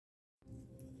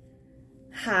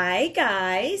Hi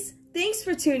guys, thanks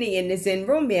for tuning in to Zen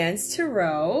Romance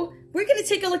Tarot. We're going to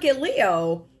take a look at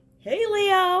Leo. Hey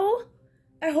Leo,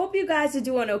 I hope you guys are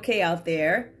doing okay out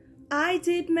there. I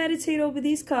did meditate over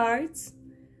these cards.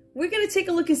 We're going to take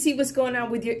a look and see what's going on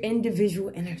with your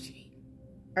individual energy.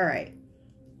 All right,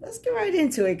 let's get right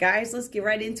into it, guys. Let's get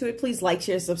right into it. Please like,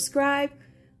 share, subscribe.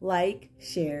 Like,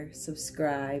 share,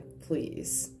 subscribe,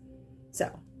 please.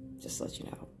 So, just to let you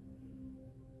know,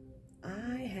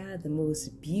 I had the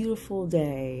most beautiful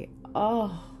day.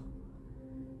 Oh,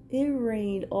 it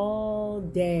rained all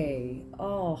day.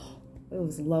 Oh, it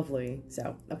was lovely.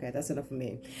 So, okay, that's enough for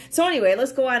me. So anyway,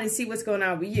 let's go on and see what's going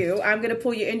on with you. I'm going to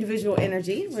pull your individual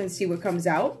energy. We're going to see what comes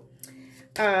out.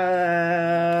 You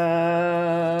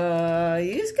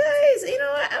guys, you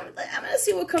know what? I'm going to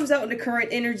see what comes out in the current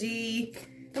energy.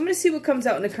 I'm going to see what comes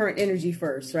out in the current energy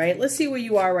first, right? Let's see where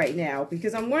you are right now,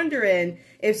 because I'm wondering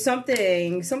if something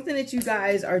that you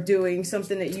guys are doing,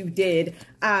 something that you did,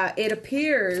 it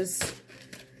appears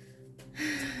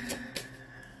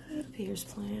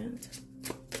planned.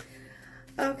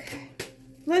 Okay.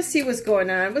 Let's see what's going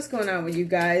on. What's going on with you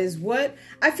guys?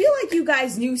 I feel like you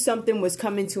guys knew something was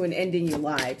coming to an end in your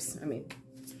lives. I mean,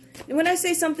 when I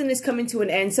say something is coming to an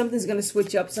end, something's going to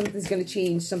switch up, something's going to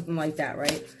change, something like that,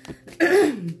 right?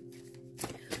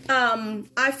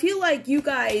 I feel like you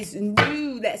guys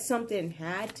knew that something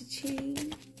had to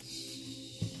change.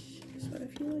 That's what I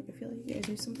feel like. I feel like you guys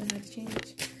knew something had to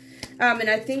change. And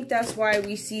I think that's why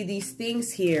we see these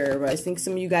things here. I think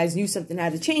some of you guys knew something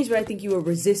had to change, but I think you were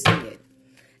resisting it.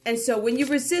 And so when you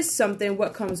resist something,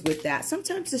 what comes with that?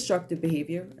 Sometimes destructive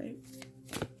behavior, right?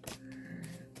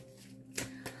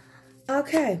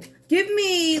 Okay, give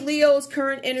me Leo's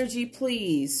current energy,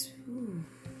 please.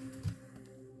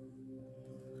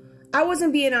 I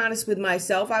wasn't being honest with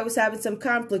myself. I was having some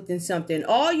conflict in something.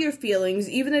 All your feelings,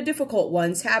 even the difficult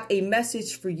ones, have a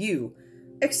message for you.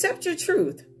 Accept your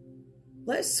truth.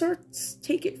 Let's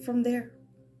take it from there.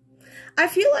 I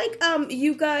feel like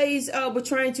you guys were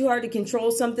trying too hard to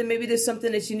control something. Maybe there's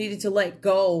something that you needed to let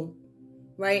go,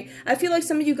 right? I feel like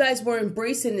some of you guys were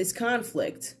embracing this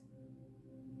conflict.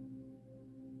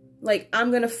 Like, I'm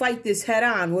going to fight this head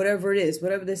on, whatever it is,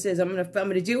 whatever this is. I'm going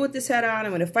to deal with this head on.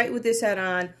 I'm going to fight with this head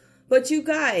on. But you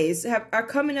guys are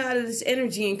coming out of this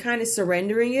energy and kind of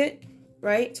surrendering it,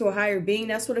 right, to a higher being.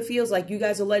 That's what it feels like. You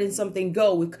guys are letting something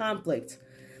go with conflict.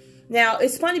 Now,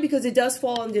 it's funny because it does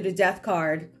fall under the death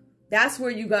card. That's where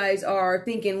you guys are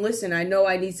thinking, listen, I know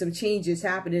I need some changes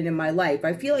happening in my life.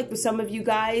 I feel like for some of you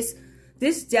guys,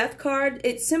 this death card,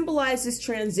 it symbolizes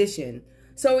transition.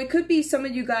 So it could be some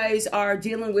of you guys are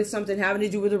dealing with something having to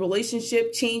do with a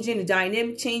relationship changing, a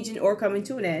dynamic changing, or coming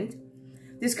to an end.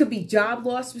 This could be job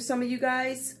loss for some of you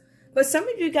guys. But some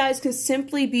of you guys could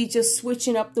simply be just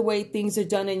switching up the way things are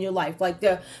done in your life. Like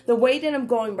the way that I'm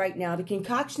going right now, the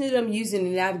concoction that I'm using to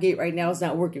navigate right now is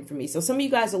not working for me. So some of you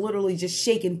guys are literally just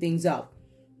shaking things up,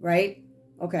 right?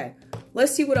 Okay,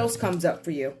 let's see what else comes up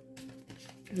for you.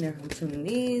 There, I'm tuning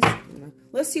these.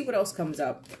 Let's see what else comes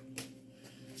up.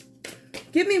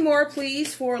 Give me more,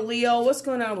 please, for Leo. What's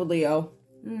going on with Leo?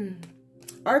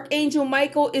 Archangel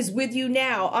Michael is with you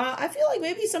now. I feel like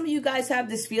maybe some of you guys have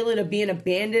this feeling of being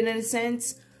abandoned in a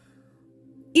sense.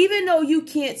 Even though you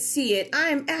can't see it, I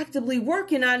am actively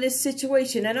working on this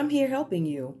situation, and I'm here helping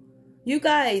you. You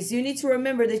guys, you need to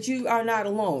remember that you are not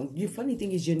alone. The funny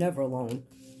thing is you're never alone.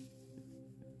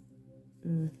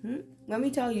 Let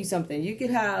me tell you something. You could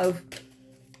have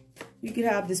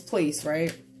this place,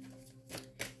 right?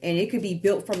 And it could be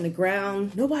built from the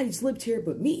ground. Nobody's lived here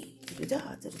but me.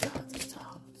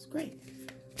 It's great.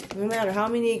 No matter how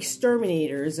many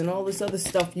exterminators and all this other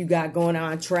stuff you got going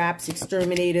on, traps,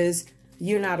 exterminators,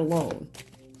 you're not alone.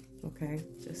 Okay?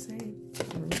 Just saying.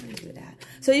 Remind you of that.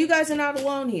 So you guys are not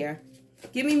alone here.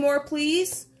 Give me more,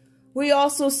 please. We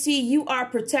also see you are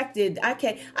protected.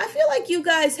 Okay. I feel like you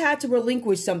guys had to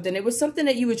relinquish something. It was something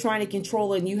that you were trying to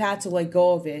control and you had to let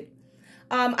go of it.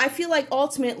 I feel like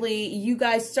ultimately you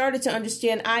guys started to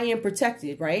understand I am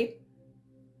protected, right?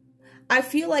 I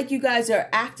feel like you guys are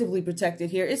actively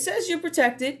protected here. It says you're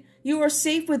protected. You are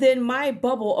safe within my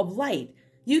bubble of light.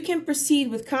 You can proceed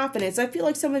with confidence. I feel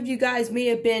like some of you guys may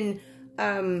have been,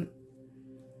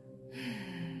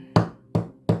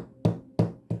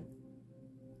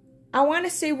 I want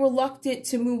to say reluctant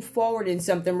to move forward in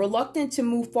something, reluctant to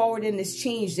move forward in this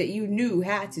change that you knew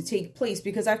had to take place,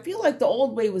 because I feel like the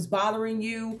old way was bothering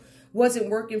you, wasn't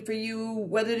working for you,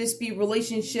 whether this be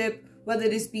relationship, whether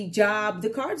this be job. The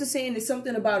cards are saying there's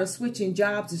something about a switch in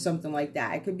jobs or something like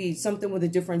that. It could be something with a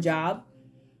different job.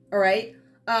 All right.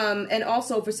 And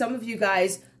also for some of you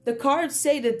guys, the cards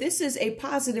say that this is a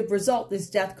positive result, this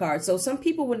death card. So some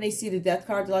people, when they see the death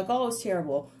card, they're like, oh, it's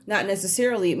terrible. Not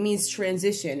necessarily. It means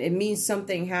transition. It means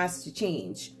something has to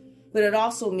change. But it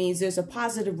also means there's a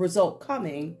positive result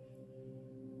coming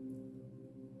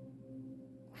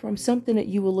from something that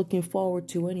you were looking forward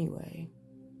to anyway.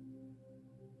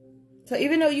 So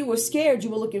even though you were scared, you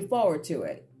were looking forward to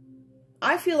it.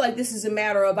 I feel like this is a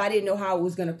matter of I didn't know how it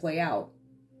was going to play out.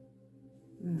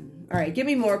 All right, give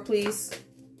me more, please.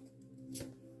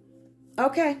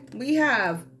 Okay, we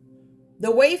have the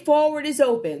way forward is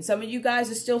open. Some of you guys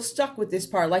are still stuck with this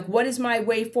part. Like, what is my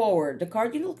way forward? The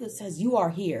card, you know, it says you are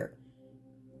here.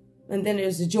 And then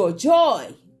there's the joy.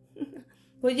 Joy!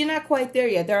 But you're not quite there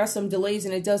yet. There are some delays,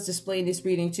 and it does display in this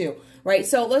reading too. Right?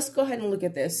 So let's go ahead and look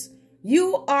at this.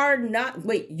 You are not,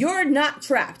 wait, you're not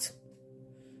trapped.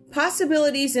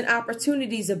 Possibilities and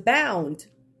opportunities abound.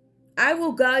 I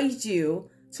will guide you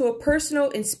to a personal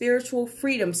and spiritual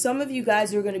freedom. Some of you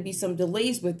guys are going to be some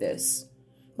delays with this,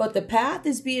 but the path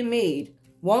is being made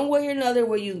one way or another,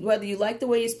 whether you like the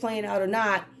way it's playing out or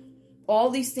not. All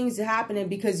these things are happening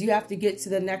because you have to get to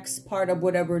the next part of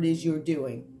whatever it is you're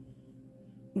doing.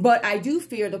 But I do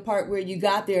fear the part where you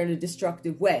got there in a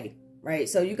destructive way, right?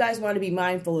 So you guys want to be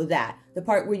mindful of that. The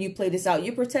part where you play this out,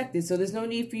 you're protected. So there's no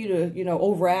need for you to, you know,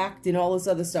 overact and all this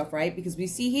other stuff, right? Because we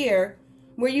see here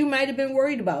where you might have been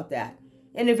worried about that.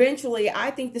 And eventually,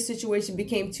 I think the situation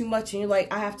became too much and you're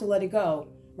like, I have to let it go,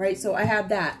 right? So I have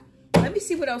that. Let me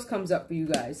see what else comes up for you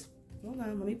guys. Hold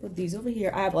on, let me put these over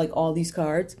here. I have like all these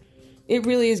cards. It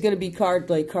really is going to be card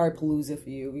palooza for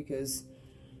you because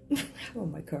I have all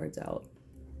my cards out.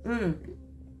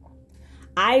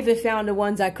 I even found the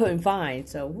ones I couldn't find.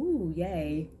 So, woo,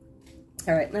 yay.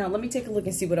 All right, now let me take a look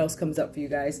and see what else comes up for you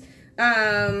guys.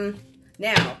 Now,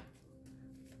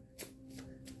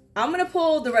 I'm going to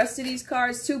pull the rest of these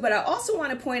cards too, but I also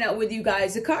want to point out with you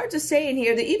guys, the cards are saying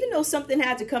here that even though something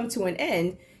had to come to an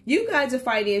end, you guys are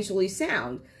financially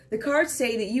sound. The cards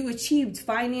say that you achieved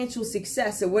financial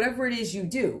success at whatever it is you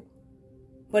do.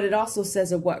 But it also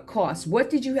says at what cost. What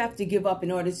did you have to give up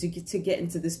in order to get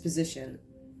into this position?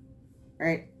 All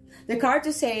right. The cards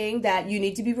are saying that you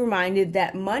need to be reminded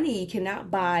that money cannot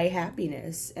buy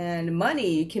happiness and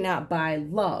money cannot buy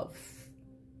love.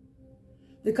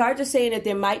 The cards are saying that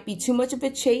there might be too much of a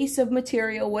chase of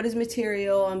material. What is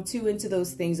material? I'm too into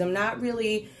those things. I'm not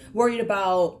really worried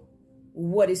about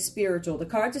what is spiritual. The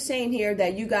cards are saying here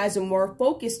that you guys are more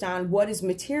focused on what is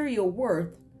material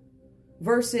worth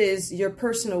versus your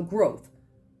personal growth,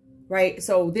 right?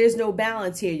 So there's no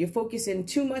balance here. You're focusing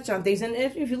too much on things. And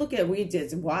if you look at what it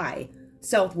is, why?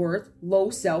 Self-worth, low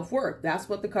self-worth. That's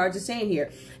what the cards are saying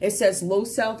here. It says low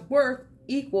self-worth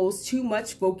equals too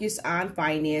much focus on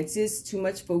finances, too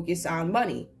much focus on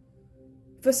money.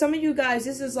 For some of you guys,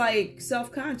 this is like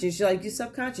self-conscious. You're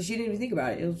subconscious. You didn't even think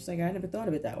about it. It was like, I never thought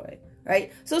of it that way,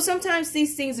 right? So sometimes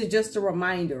these things are just a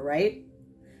reminder, right?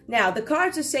 Now, the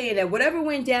cards are saying that whatever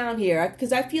went down here,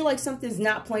 because I feel like something's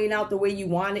not playing out the way you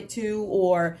want it to,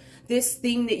 or this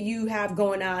thing that you have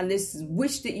going on, this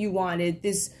wish that you wanted,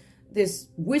 this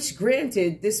wish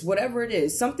granted, this whatever it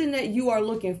is, something that you are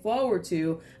looking forward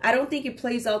to, I don't think it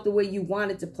plays out the way you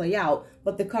want it to play out.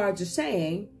 But the cards are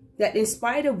saying that in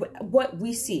spite of what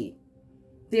we see,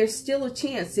 there's still a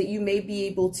chance that you may be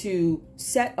able to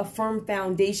set a firm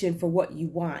foundation for what you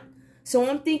want. So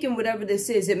I'm thinking whatever this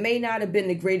is, it may not have been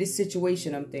the greatest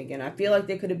situation, I'm thinking. I feel like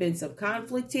there could have been some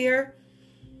conflict here.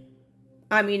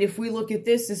 I mean, if we look at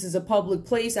this, this is a public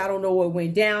place. I don't know what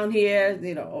went down here.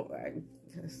 You know,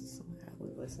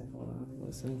 listen, hold on.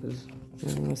 Listen, because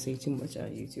I don't want to say too much on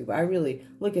YouTube. I really,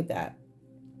 look at that.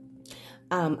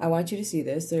 I want you to see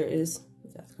this. There is a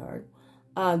death card.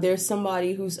 There's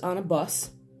somebody who's on a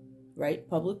bus, right?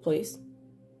 Public place.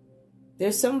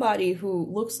 There's somebody who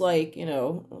looks like, you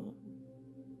know,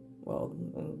 well,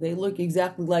 they look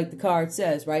exactly like the card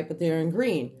says, right? But they're in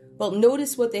green. But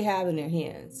notice what they have in their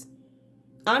hands.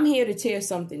 I'm here to tear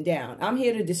something down. I'm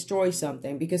here to destroy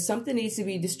something because something needs to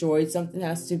be destroyed. Something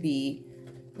has to be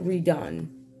redone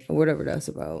or whatever that's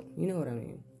about. You know what I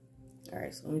mean? All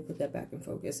right, so let me put that back in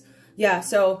focus. Yeah,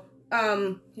 so,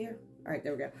 here. All right,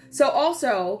 there we go. So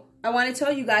also, I want to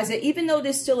tell you guys that even though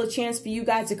there's still a chance for you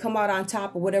guys to come out on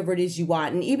top of whatever it is you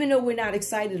want, and even though we're not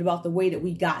excited about the way that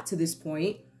we got to this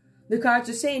point, the cards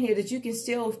are saying here that you can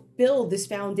still build this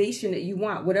foundation that you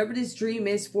want, whatever this dream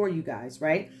is for you guys,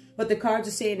 right? But the cards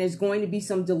are saying there's going to be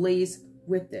some delays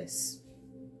with this.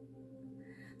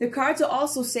 The cards are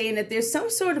also saying that there's some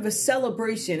sort of a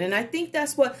celebration, and I think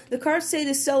that's what the cards say.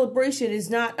 This celebration is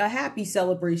not a happy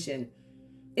celebration.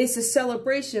 It's a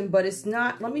celebration, but it's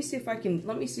not. Let me see if I can.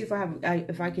 Let me see if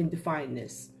I can define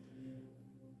this.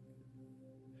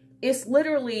 it's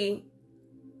literally,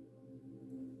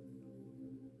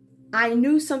 I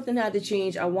knew something had to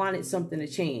change. I wanted something to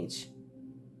change.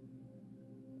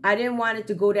 I didn't want it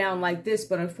to go down like this,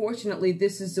 but unfortunately,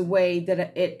 this is the way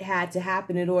that it had to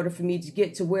happen in order for me to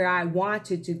get to where I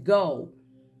wanted to go.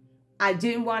 I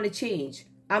didn't want to change.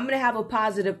 I'm going to have a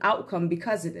positive outcome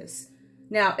because of this.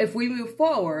 Now, if we move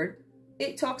forward,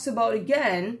 it talks about,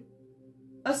 again,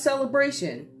 a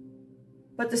celebration.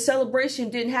 But the celebration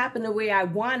didn't happen the way I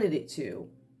wanted it to.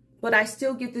 But I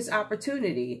still get this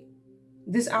opportunity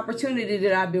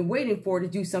that I've been waiting for to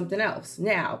do something else.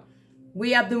 Now,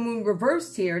 we have the moon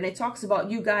reversed here, and it talks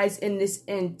about you guys in this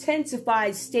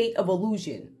intensified state of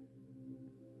illusion.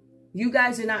 You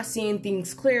guys are not seeing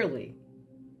things clearly.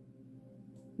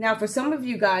 Now, for some of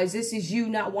you guys, this is you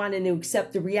not wanting to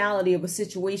accept the reality of a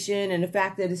situation and the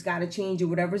fact that it's got to change or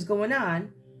whatever's going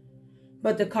on.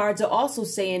 But the cards are also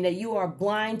saying that you are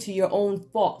blind to your own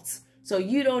faults. So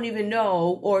you don't even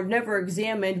know or never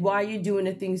examined why you're doing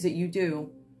the things that you do.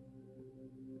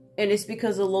 And it's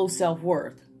because of low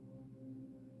self-worth.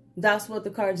 That's what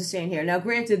the cards are saying here. Now,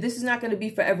 granted, this is not going to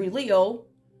be for every Leo.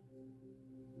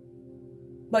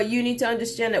 But you need to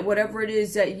understand that whatever it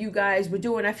is that you guys were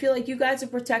doing, I feel like you guys are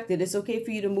protected. It's okay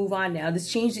for you to move on now.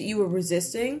 This change that you were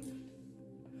resisting,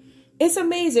 it's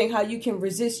amazing how you can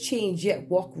resist change yet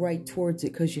walk right towards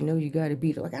it because you know you got to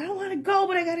beat it. Like, I don't want to go,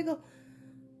 but I got to go.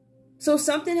 So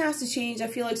something has to change. I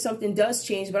feel like something does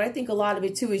change, but I think a lot of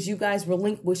it too is you guys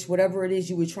relinquish whatever it is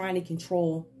you were trying to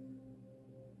control.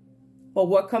 But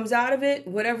what comes out of it,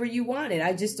 whatever you wanted.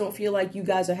 I just don't feel like you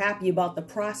guys are happy about the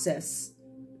process.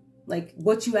 Like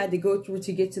what you had to go through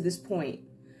to get to this point.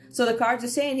 So the cards are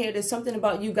saying here, there's something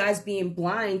about you guys being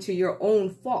blind to your own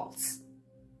faults.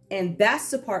 And that's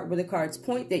the part where the cards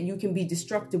point that you can be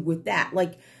destructive with that.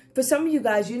 Like for some of you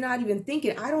guys, you're not even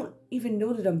thinking, I don't even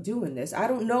know that I'm doing this. I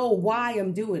don't know why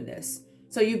I'm doing this.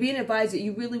 So you're being advised that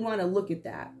you really want to look at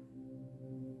that.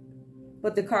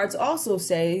 But the cards also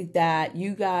say that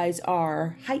you guys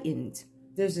are heightened.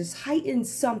 There's this heightened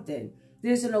something.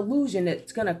 There's an illusion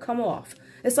that's going to come off.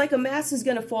 It's like a mask is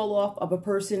going to fall off of a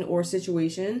person or a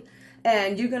situation,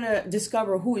 and you're going to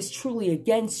discover who is truly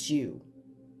against you.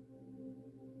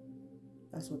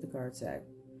 That's what the cards say.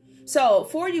 So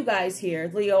for you guys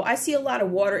here, Leo, I see a lot of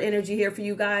water energy here for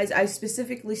you guys. I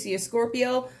specifically see a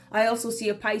Scorpio. I also see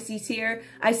a Pisces here.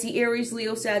 I see Aries,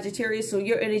 Leo, Sagittarius. So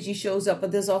your energy shows up,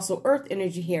 but there's also Earth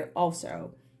energy here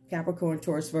also. Capricorn,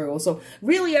 Taurus, Virgo. So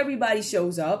really everybody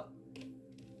shows up.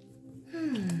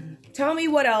 Tell me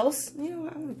what else. You know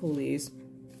what? I'm going to pull these.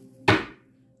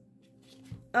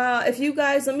 If you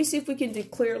guys, let me see if we can do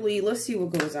clearly. Let's see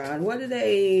what goes on. What are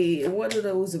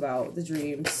those about? The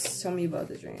dreams. Tell me about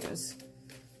the dreams.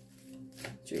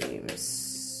 Dreams.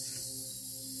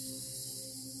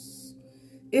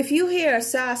 If you hear a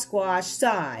Sasquatch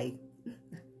sigh,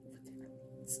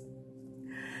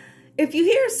 if you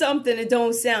hear something that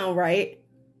don't sound right,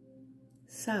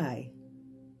 sigh.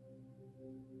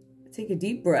 Take a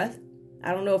deep breath.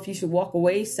 I don't know if you should walk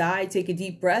away, sigh, take a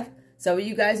deep breath. Some of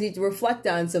you guys need to reflect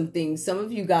on some things. Some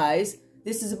of you guys,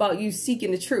 this is about you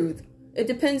seeking the truth. It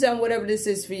depends on whatever this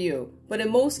is for you. But in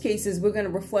most cases, we're going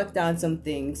to reflect on some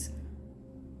things.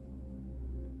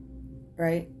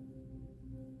 Right?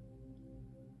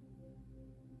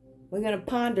 We're going to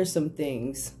ponder some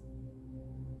things.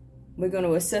 We're going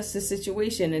to assess the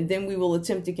situation, and then we will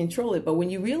attempt to control it. But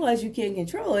when you realize you can't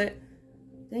control it,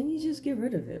 then you just get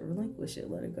rid of it, relinquish it,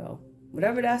 let it go.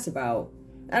 Whatever that's about.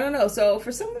 I don't know. So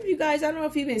for some of you guys, I don't know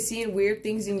if you've been seeing weird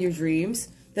things in your dreams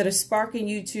that are sparking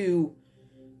you to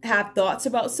have thoughts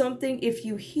about something. If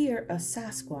you hear a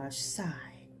Sasquatch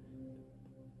sigh,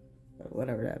 or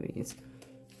whatever that means.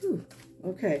 Whew,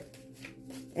 okay.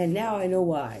 And now I know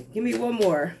why. Give me one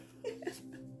more.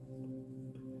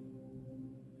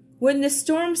 When the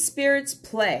storm spirits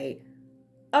play.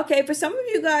 Okay, for some of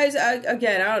you guys,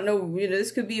 again, I don't know,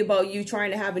 this could be about you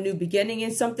trying to have a new beginning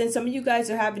in something. Some of you guys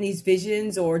are having these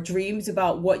visions or dreams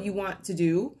about what you want to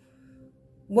do,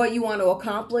 what you want to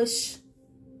accomplish,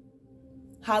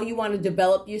 how you want to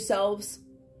develop yourselves.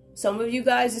 Some of you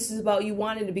guys, this is about you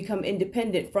wanting to become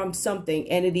independent from something,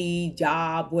 entity,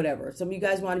 job, whatever. Some of you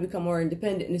guys want to become more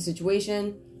independent in a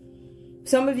situation.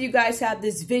 Some of you guys have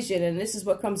this vision, and this is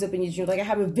what comes up in your dream. Like, I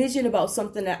have a vision about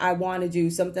something that I want to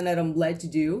do, something that I'm led to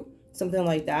do, something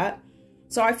like that.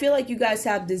 So I feel like you guys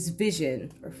have this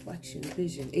vision, reflection,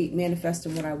 vision, 8,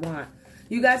 manifesting what I want.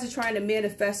 You guys are trying to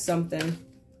manifest something.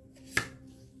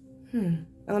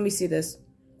 Let me see this.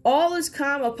 All is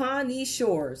calm upon these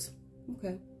shores.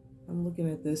 Okay, I'm looking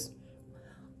at this.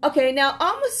 Okay, now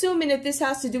I'm assuming that this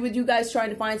has to do with you guys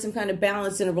trying to find some kind of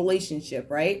balance in a relationship,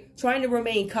 right? Trying to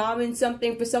remain calm in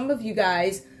something. For some of you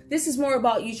guys, this is more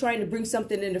about you trying to bring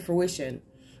something into fruition.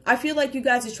 I feel like you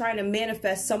guys are trying to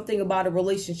manifest something about a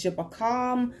relationship, a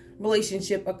calm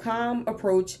relationship, a calm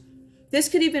approach. This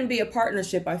could even be a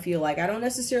partnership, I feel like. I don't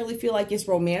necessarily feel like it's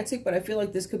romantic, but I feel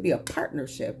like this could be a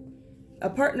partnership. A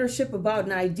partnership about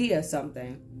an idea,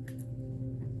 something.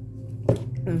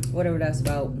 Whatever that's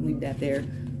about, leave that there.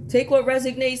 Take what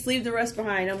resonates, leave the rest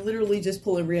behind. I'm literally just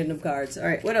pulling random cards. All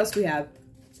right, what else do we have?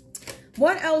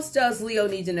 What else does Leo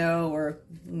need to know? Or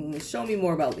show me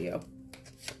more about Leo.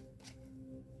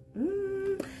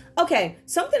 Okay,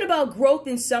 something about growth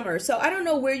in summer. So I don't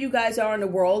know where you guys are in the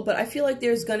world, but I feel like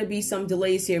there's going to be some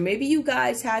delays here. Maybe you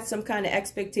guys had some kind of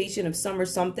expectation of summer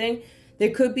something.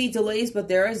 There could be delays, but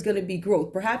there is going to be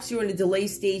growth. Perhaps you're in a delay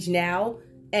stage now,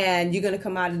 and you're going to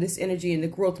come out of this energy, and the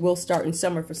growth will start in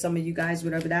summer for some of you guys,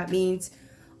 whatever that means.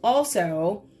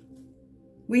 Also,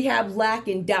 we have lack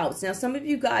and doubts. Now, some of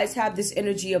you guys have this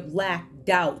energy of lack,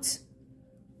 doubt.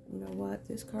 You know what?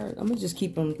 This card, I'm going to just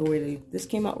keep them the way this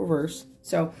came out reverse.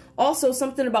 So, also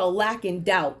something about lack and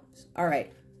doubt. All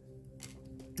right.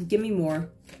 Give me more.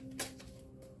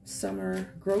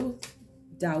 Summer, growth,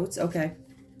 doubts. Okay.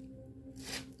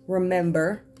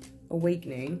 Remember,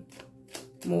 awakening.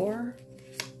 More.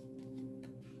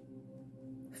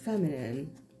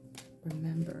 Feminine,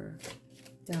 remember,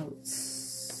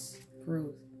 doubts,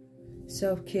 growth,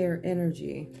 self-care,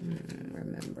 energy,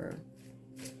 remember.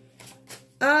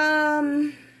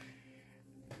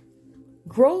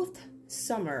 Growth,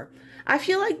 summer. I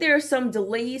feel like there are some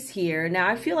delays here. Now,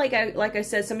 I feel like I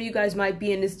said, some of you guys might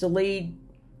be in this delayed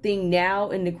thing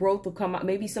now, and the growth will come out.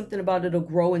 Maybe something about it'll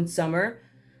grow in summer.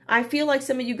 I feel like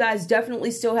some of you guys definitely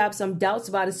still have some doubts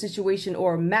about a situation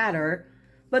or a matter.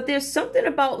 But there's something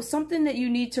about something that you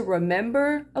need to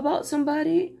remember about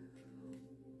somebody.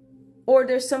 Or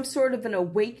there's some sort of an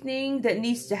awakening that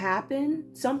needs to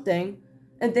happen. Something.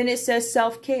 And then it says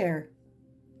self-care.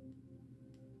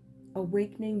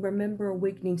 Awakening, remember,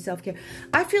 awakening, self-care.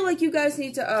 I feel like you guys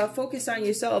need to focus on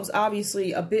yourselves,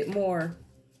 obviously, a bit more.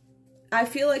 I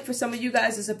feel like for some of you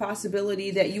guys, there's a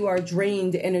possibility that you are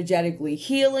drained energetically.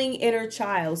 Healing inner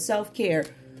child, self-care.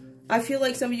 I feel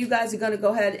like some of you guys are going to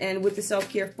go ahead and with the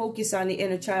self-care, focus on the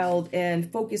inner child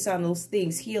and focus on those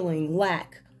things. Healing,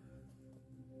 lack,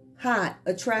 hot,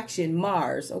 attraction,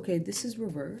 Mars. Okay, this is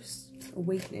reverse.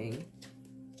 Awakening.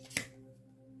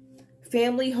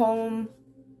 Family, home,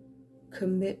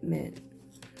 commitment.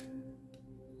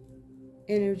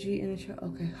 Energy, inner child.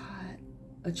 Okay, hot,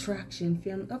 attraction,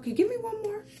 family. Okay, give me one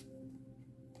more.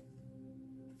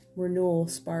 Renewal,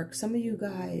 spark. Some of you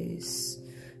guys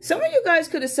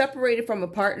could have separated from a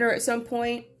partner at some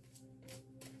point.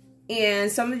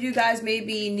 And some of you guys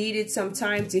maybe needed some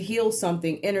time to heal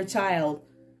something, inner child.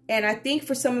 And I think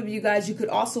for some of you guys, you could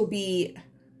also be,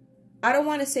 I don't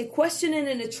want to say questioning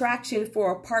an attraction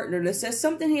for a partner. There says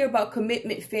something here about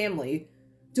commitment, family.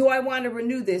 Do I want to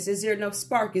renew this? Is there enough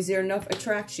spark? Is there enough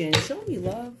attraction? Show me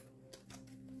love.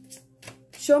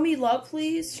 Show me love,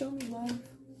 please. Show me love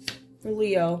for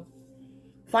Leo.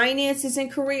 Finances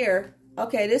and career.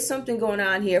 Okay, there's something going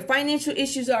on here. Financial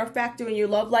issues are a factor in your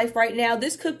love life right now.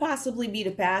 This could possibly be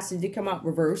the past and did come out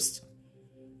reversed.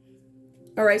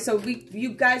 All right, so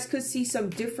you guys could see some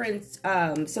difference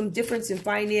in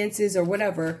finances or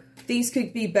whatever. Things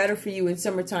could be better for you in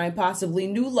summertime, possibly.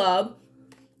 New love.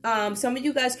 Some of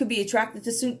you guys could be attracted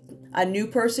to a new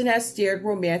person has stirred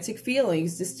romantic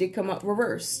feelings. This did come up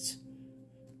reversed.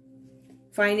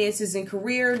 Finances and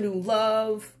career, new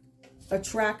love.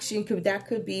 Attraction, that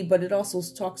could be, but it also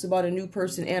talks about a new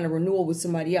person and a renewal with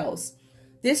somebody else.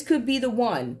 This could be the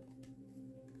one.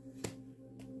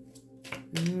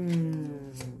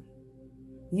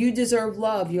 You deserve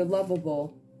love. You're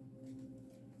lovable.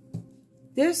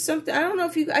 There's something, I don't know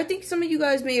if you, I think some of you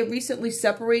guys may have recently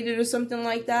separated or something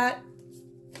like that.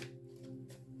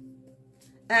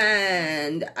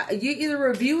 And you're either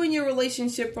reviewing your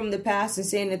relationship from the past and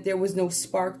saying that there was no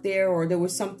spark there or there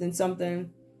was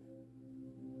something.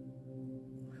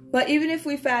 But even if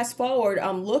we fast forward,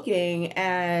 I'm looking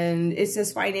and it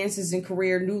says finances and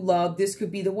career, new love. This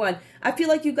could be the one. I feel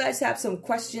like you guys have some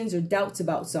questions or doubts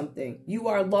about something. You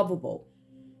are lovable.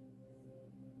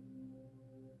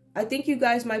 I think you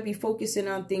guys might be focusing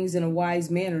on things in a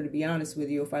wise manner, to be honest with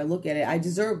you. If I look at it, I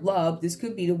deserve love. This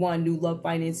could be the one, new love,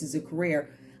 finances, and career.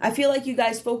 I feel like you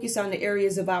guys focus on the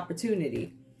areas of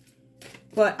opportunity.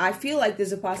 But I feel like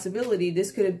there's a possibility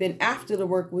this could have been after the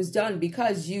work was done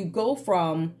because you go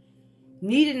from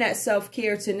needing that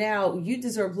self-care to now you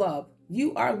deserve love.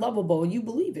 You are lovable and you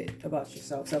believe it about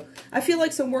yourself. So I feel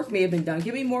like some work may have been done.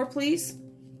 Give me more, please.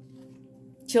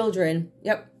 Children.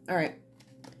 Yep. All right.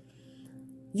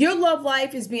 Your love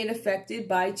life is being affected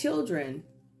by children.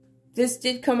 This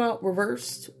did come out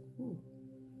reversed. Ooh,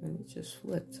 and it just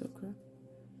flipped. Okay.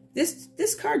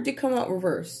 This card did come out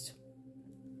reversed.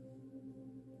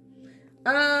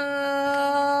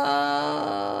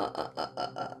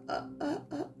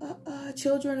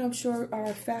 Children, I'm sure, are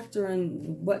a factor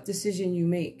in what decision you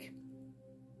make.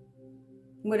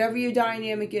 Whatever your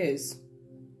dynamic is.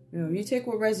 You know, you take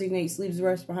what resonates, leaves the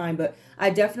rest behind. But I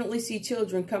definitely see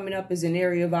children coming up as an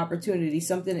area of opportunity,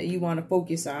 something that you want to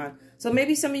focus on. So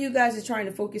maybe some of you guys are trying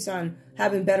to focus on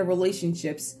having better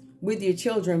relationships with your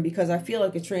children, because I feel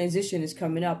like a transition is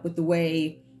coming up with the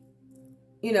way,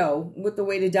 you know, with the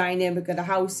way the dynamic of the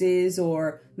house is,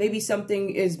 or maybe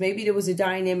maybe there was a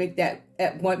dynamic that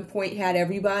at one point had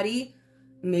everybody.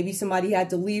 Maybe somebody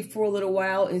had to leave for a little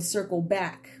while and circle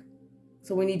back.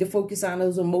 So we need to focus on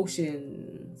those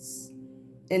emotions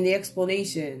and the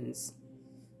explanations.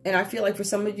 And I feel like for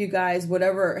some of you guys,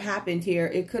 whatever happened here,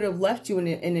 it could have left you in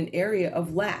an area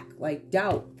of lack, like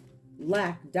doubt.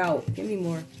 Doubt. Give me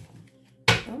more.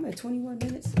 Oh, I'm at 21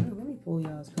 minutes. Oh, let me pull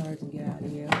y'all's cards and get out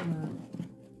of here. Hold on.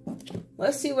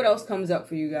 Let's see what else comes up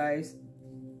for you guys.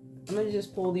 I'm going to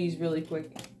just pull these really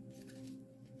quick.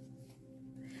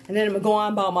 And then I'm going to go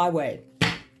on about my way.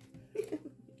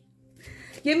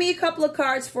 Give me a couple of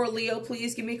cards for Leo,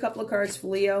 please. Give me a couple of cards for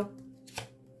Leo.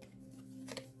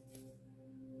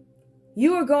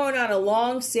 You are going on a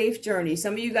long, safe journey.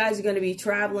 Some of you guys are going to be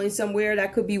traveling somewhere.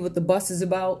 That could be what the bus is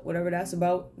about, whatever that's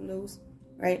about. Who knows,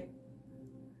 right?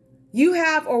 You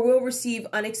have or will receive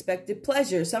unexpected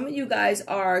pleasure. Some of you guys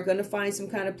are going to find some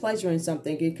kind of pleasure in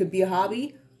something. It could be a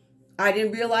hobby. I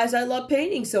didn't realize I love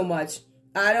painting so much.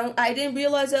 I didn't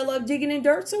realize I love digging in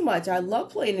dirt so much. I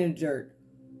love playing in the dirt.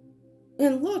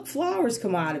 And look, flowers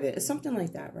come out of it. It's something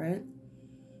like that, right?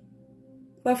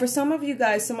 But for some of you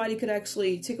guys, somebody could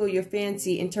actually tickle your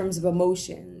fancy in terms of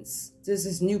emotions. There's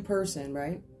this new person,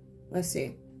 right? Let's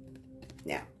see.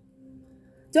 Now,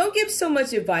 don't give so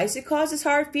much advice. It causes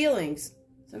hard feelings.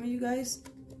 Some of you guys,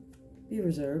 be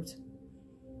reserved.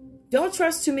 Don't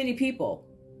trust too many people.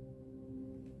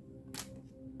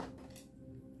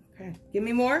 Okay, give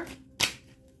me more.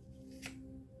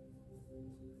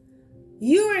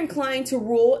 You are inclined to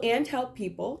rule and help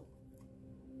people.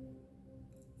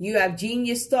 You have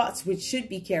genius thoughts which should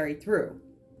be carried through.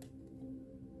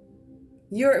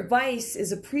 Your advice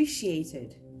is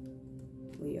appreciated,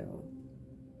 Leo.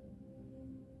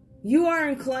 You are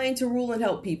inclined to rule and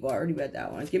help people. I already read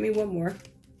that one. Give me one more.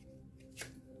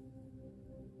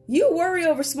 You worry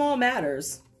over small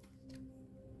matters.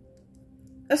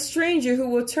 A stranger who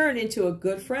will turn into a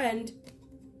good friend.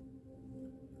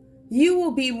 You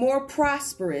will be more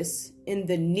prosperous in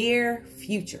the near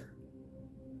future.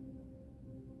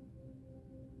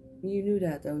 You knew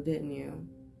that though, didn't you?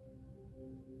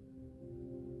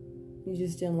 You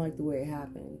just didn't like the way it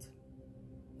happened.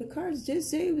 The cards did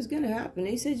say it was going to happen.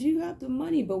 They said you have the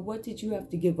money, but what did you have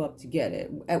to give up to get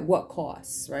it? At what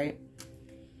costs, right?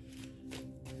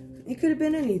 It could have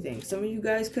been anything. Some of you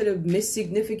guys could have missed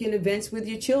significant events with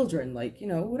your children. Like, you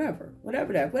know,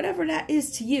 whatever that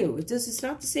is to you. It's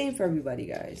not the same for everybody,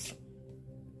 guys.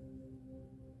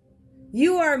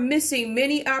 You are missing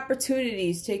many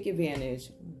opportunities. Take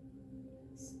advantage.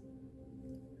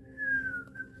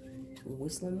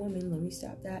 Whistling woman, let me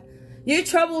stop that. Your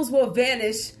troubles will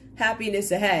vanish.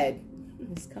 Happiness ahead.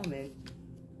 It's coming.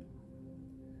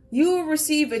 You will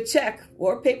receive a check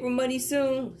or paper money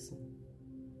soon. Listen,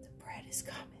 the bread is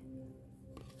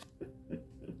coming.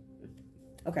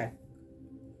 Okay.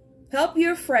 Help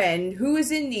your friend who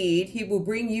is in need. He will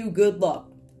bring you good luck.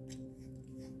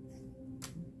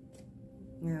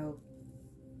 Now,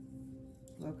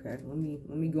 okay, let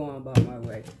me go on about my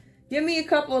way. Give me a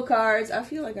couple of cards. I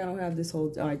feel like I don't have this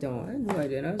whole... I don't. I knew I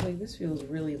didn't. I was like, this feels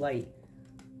really light.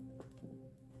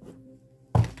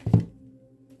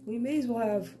 We may as well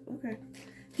have... Okay.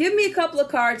 Give me a couple of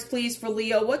cards, please, for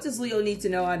Leo. What does Leo need to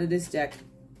know out of this deck?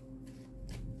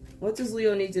 What does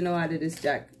Leo need to know out of this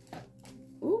deck?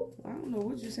 Ooh, I don't know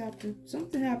what just happened.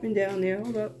 Something happened down there.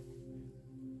 Hold up.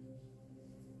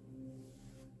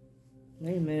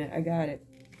 Wait a minute. I got it.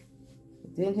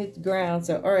 It didn't hit the ground.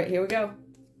 So, all right, here we go.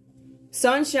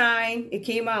 Sunshine. It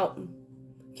came out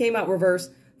reverse.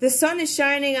 The sun is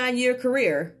shining on your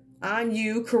career. On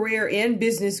you, career and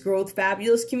business growth,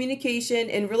 fabulous communication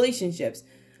and relationships.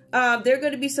 There are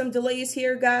going to be some delays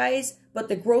here, guys, but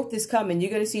the growth is coming.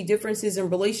 You're going to see differences in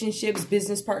relationships,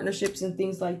 business partnerships, and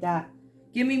things like that.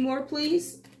 Give me more,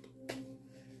 please.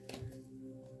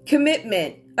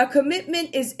 Commitment. A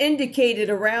commitment is indicated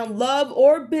around love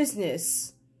or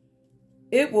business.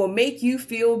 It will make you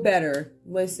feel better.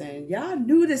 Listen, y'all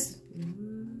knew this.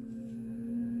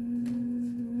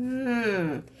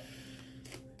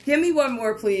 Give me one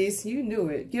more, please. You knew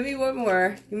it. Give me one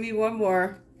more. Give me one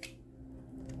more.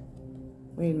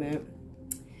 Wait a minute.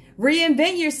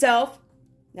 Reinvent yourself.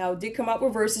 Now, it did come out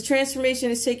reverse. The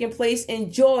transformation is taking place.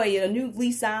 Enjoy a new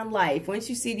lease on life. Once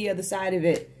you see the other side of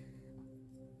it,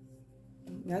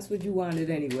 that's what you wanted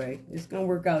anyway. It's going to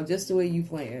work out just the way you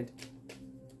planned.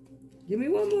 Give me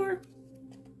one more.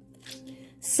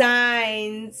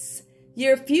 Signs.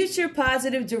 Your future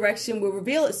positive direction will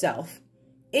reveal itself.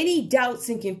 Any doubts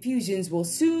and confusions will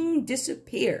soon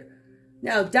disappear.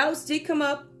 Now, doubts did come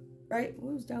up, right?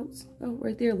 What was doubts? Oh,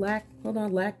 right there. Lack. Hold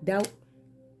on. Lack. Doubt.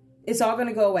 It's all going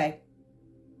to go away.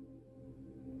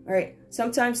 All right.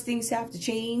 Sometimes things have to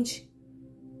change.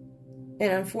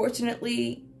 And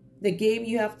unfortunately, the game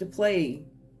you have to play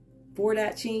for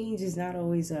that change is not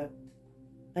always a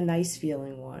nice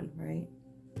feeling one, right?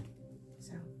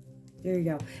 So, there you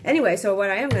go. Anyway, so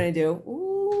what I am going to do,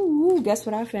 ooh, guess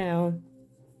what I found?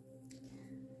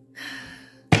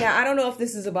 Now, I don't know if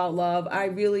this is about love.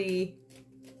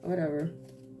 Whatever.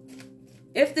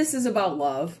 If this is about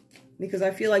love, because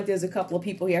I feel like there's a couple of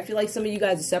people here. I feel like some of you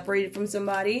guys are separated from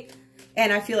somebody,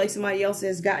 and I feel like somebody else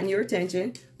has gotten your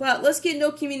attention. But let's get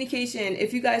no communication.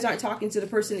 If you guys aren't talking to the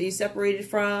person that you separated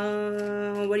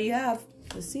from, what do you have?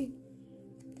 Let's see.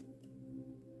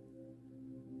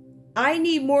 I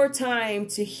need more time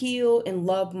to heal and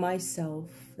love myself.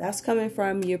 That's coming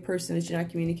from your person that you're not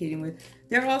communicating with.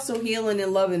 They're also healing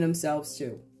and loving themselves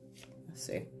too. Let's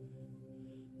see.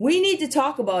 We need to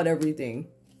talk about everything.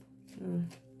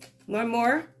 One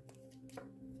more.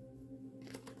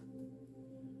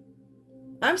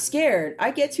 I'm scared. I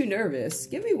get too nervous.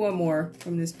 Give me one more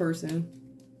from this person.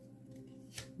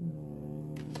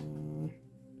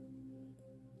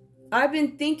 I've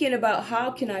been thinking about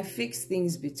how can I fix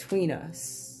things between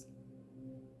us.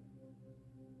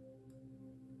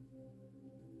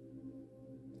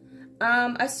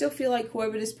 I still feel like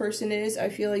whoever this person is, I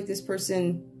feel like this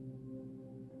person,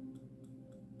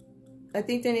 I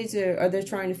think they need to, or they're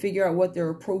trying to figure out what their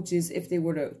approach is if they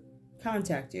were to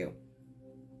contact you.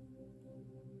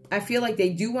 I feel like they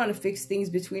do want to fix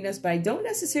things between us, but I don't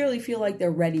necessarily feel like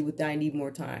they're ready with that. I need more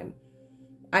time.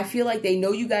 I feel like they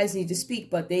know you guys need to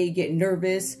speak, but they get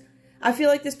nervous. I feel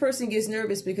like this person gets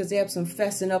nervous because they have some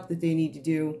fessing up that they need to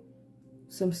do.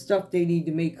 Some stuff they need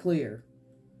to make clear.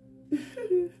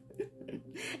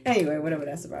 Anyway, whatever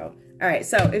that's about. All right,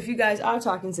 so if you guys are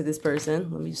talking to this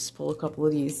person, let me just pull a couple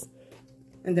of these.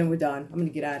 And then we're done. I'm going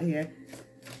to get out of here.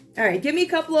 All right, give me a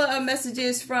couple of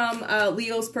messages from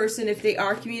Leo's person if they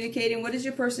are communicating. What does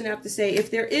your person have to say?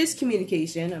 If there is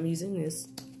communication, I'm using this.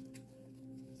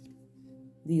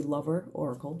 The Lover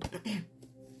Oracle.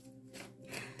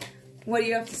 What do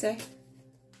you have to say?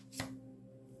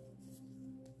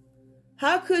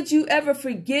 How could you ever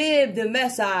forgive the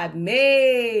mess I've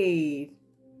made?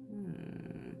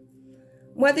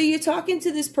 Whether you're talking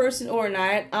to this person or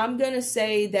not, I'm going to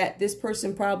say that this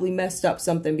person probably messed up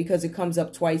something because it comes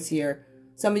up twice here.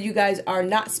 Some of you guys are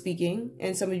not speaking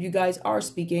and some of you guys are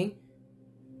speaking.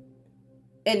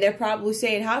 And they're probably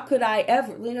saying, how could I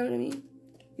ever, you know what I mean?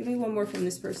 Give me one more from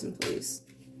this person, please.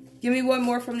 Give me one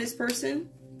more from this person.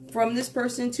 From this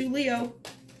person to Leo.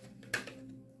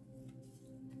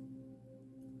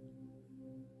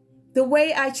 The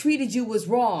way I treated you was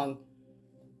wrong.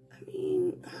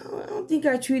 I don't think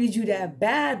I treated you that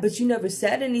bad, but you never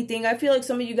said anything. I feel like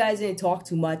some of you guys didn't talk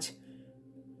too much.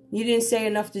 You didn't say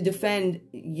enough to defend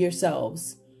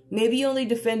yourselves. Maybe you only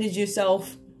defended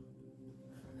yourself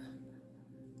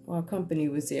while company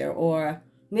was there. Or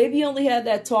maybe you only had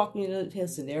that talk, you know,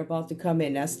 listen, they're about to come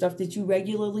in. That stuff that you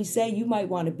regularly say, you might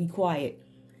want to be quiet.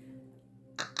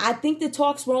 I think the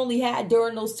talks were only had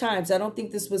during those times. I don't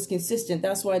think this was consistent.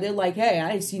 That's why they're like, hey,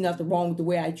 I didn't see nothing wrong with the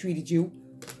way I treated you.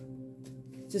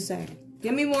 Just saying.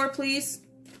 Give me more, please.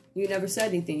 You never said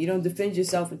anything. You don't defend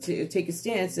yourself and take a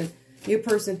stance, and your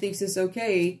person thinks it's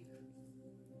okay.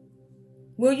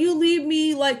 Will you leave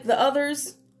me like the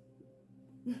others?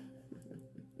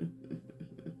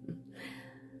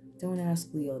 Don't ask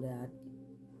Leo that.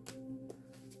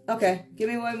 Okay, give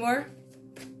me one more.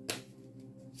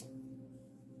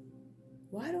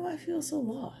 Why do I feel so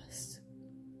lost?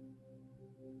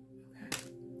 Okay.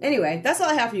 Anyway, that's all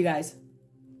I have for you guys.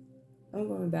 I'm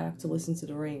going back to listen to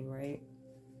the rain, right?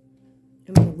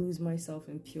 I'm going to lose myself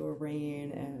in pure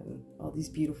rain and all these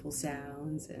beautiful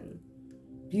sounds and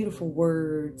beautiful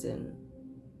words and...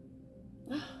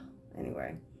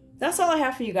 Anyway, that's all I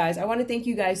have for you guys. I want to thank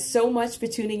you guys so much for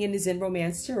tuning in to Zen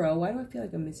Romance Tarot. Why do I feel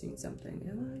like I'm missing something?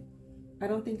 Am I? I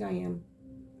don't think I am.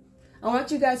 I want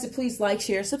you guys to please like,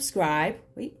 share, subscribe.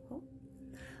 Wait. Oh.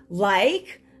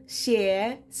 Like,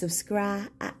 share, subscribe.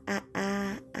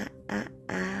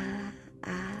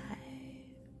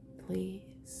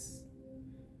 Please.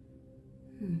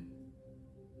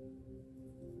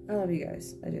 I love you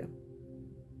guys. I do.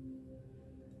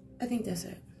 I think that's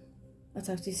it. I'll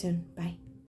talk to you soon. Bye.